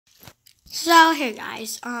So hey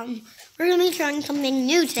guys, we're gonna be trying something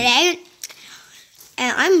new today,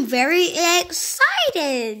 and I'm very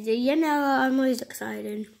excited. You know, I'm always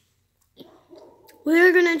excited.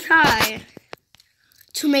 We're gonna try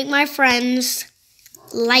to make my friends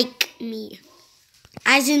like me,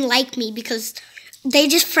 as in like me, because they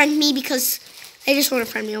just friend me because they just want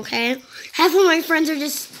to friend me. Okay, half of my friends are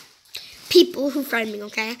just people who friend me.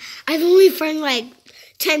 Okay, I've only friend like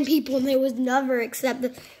 10 people, and they would never accept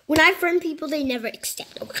it. When I friend people, they never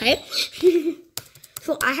accept, okay?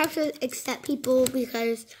 So I have to accept people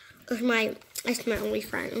because that's my only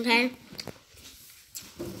friend, okay?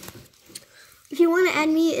 If you want to add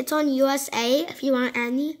me, it's on USA. If you want to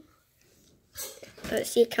add me,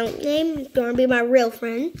 let's see, account name. It's going to be my real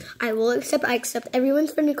friend. I accept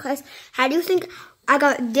everyone's friend request. How do you think I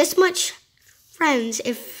got this much friends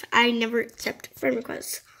if I never accept friend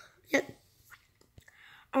requests? Yep.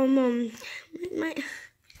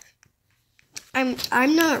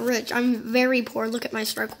 I'm not rich. I'm very poor. Look at my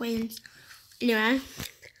star coins. Anyway,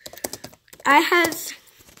 I has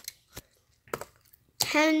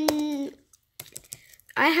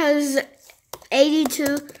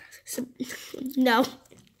 82. No,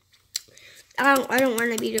 I don't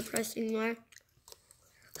want to be depressed anymore.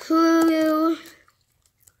 Who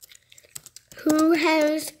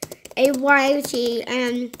has a YT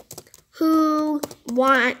and who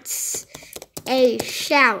wants a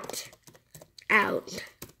shout out?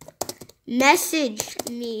 Message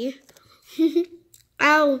me.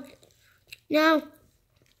 Oh, no.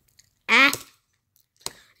 None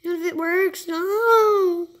of it works.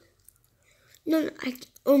 No.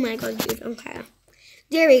 Oh my god, dude. Okay.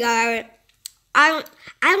 There we go. I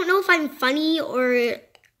don't know if I'm funny or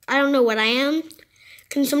I don't know what I am.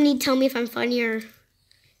 Can somebody tell me if I'm funny or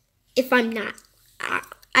if I'm not?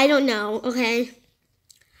 I don't know, okay?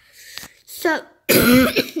 So,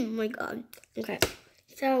 oh my god. Okay.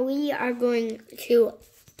 So we are going to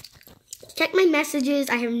check my messages.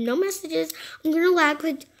 I have no messages. I'm going to lag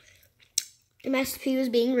with MSP was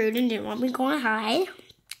being rude and didn't want me going hi.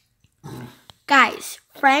 Guys,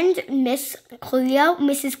 friend Mrs.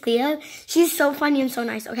 Cleo, she's so funny and so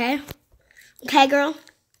nice, okay? Okay, girl?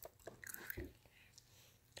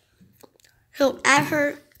 So add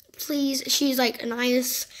her, please. She's like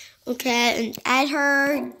nice, okay? And add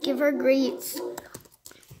her, give her greets.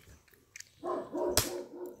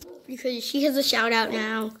 Because she has a shout out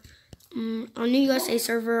now on the USA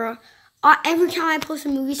server. Every time I post a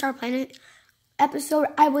Movie Star Planet episode,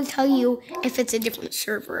 I will tell you if it's a different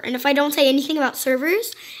server. And if I don't say anything about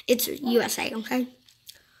servers, it's USA, okay?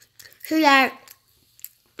 So yeah,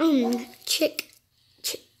 whenever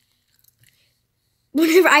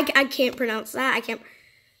I can't pronounce that. I can't.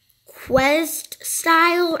 Quest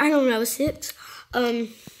style. I don't know.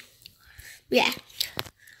 Yeah.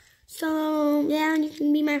 So yeah, you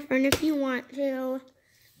can be my friend if you want to.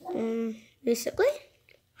 Basically.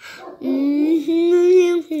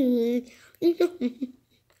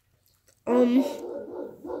 Oh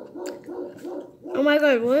my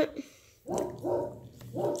god, what?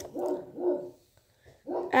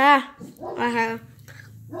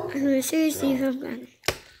 I'm seriously something.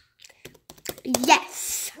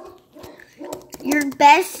 Yes. Your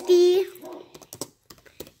bestie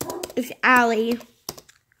is Allie.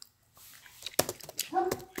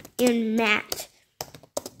 And Matt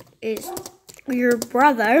is your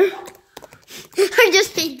brother. I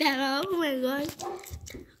just picked that up. Oh my god.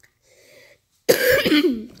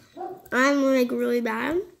 I'm like really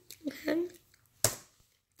bad. Okay.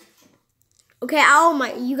 Okay, oh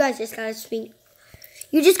my, you guys just got a sneak.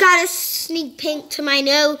 You just got a sneak peek to my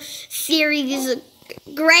new series.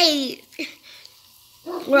 Great.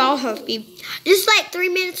 We're all happy. This is like 3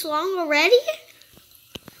 minutes long already?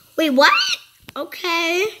 Wait, what?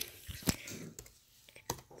 Okay.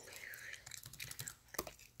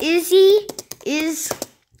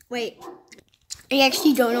 Wait. I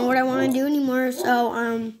actually don't know what I want to do anymore, so,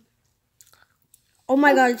 oh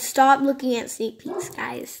my god, stop looking at sneak peeks,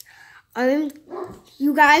 guys.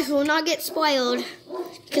 You guys will not get spoiled,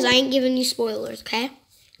 because I ain't giving you spoilers, okay?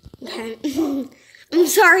 Okay. I'm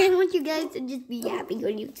sorry, I want you guys to just be happy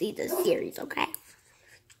when you see this series, okay?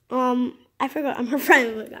 I forgot, I'm her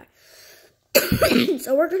friend, oh my god.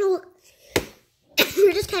 So we're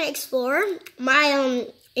just gonna explore my,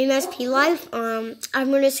 MSP life. I'm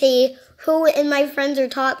gonna see who in my friends are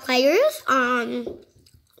top players.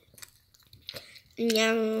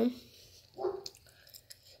 Yeah.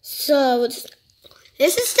 So this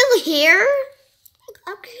is still here.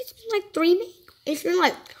 Okay, it's been like 3 weeks. It's been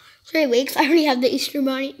like 3 weeks. I already have the Easter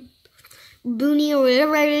bunny, Boonie or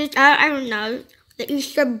whatever it is. I don't know. The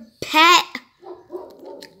Easter pet.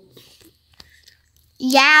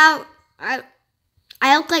 Yeah, I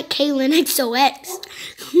look like Caitlin XOX.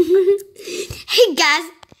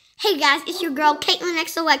 Hey guys, it's your girl Caitlin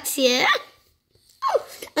XOX here.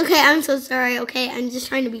 Okay, I'm so sorry. Okay, I'm just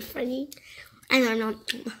trying to be funny, and I'm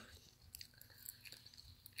not.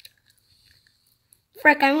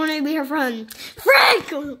 Frick, I want to be her friend.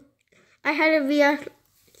 Frick! I had a VR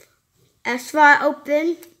spot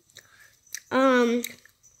open.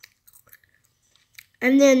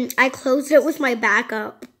 And then I closed it with my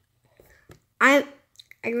backup. I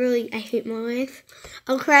hate my life.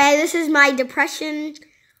 Okay, this is my depression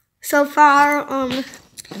so far.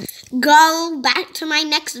 Go back to my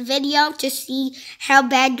next video to see how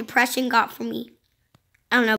bad depression got for me. I don't know.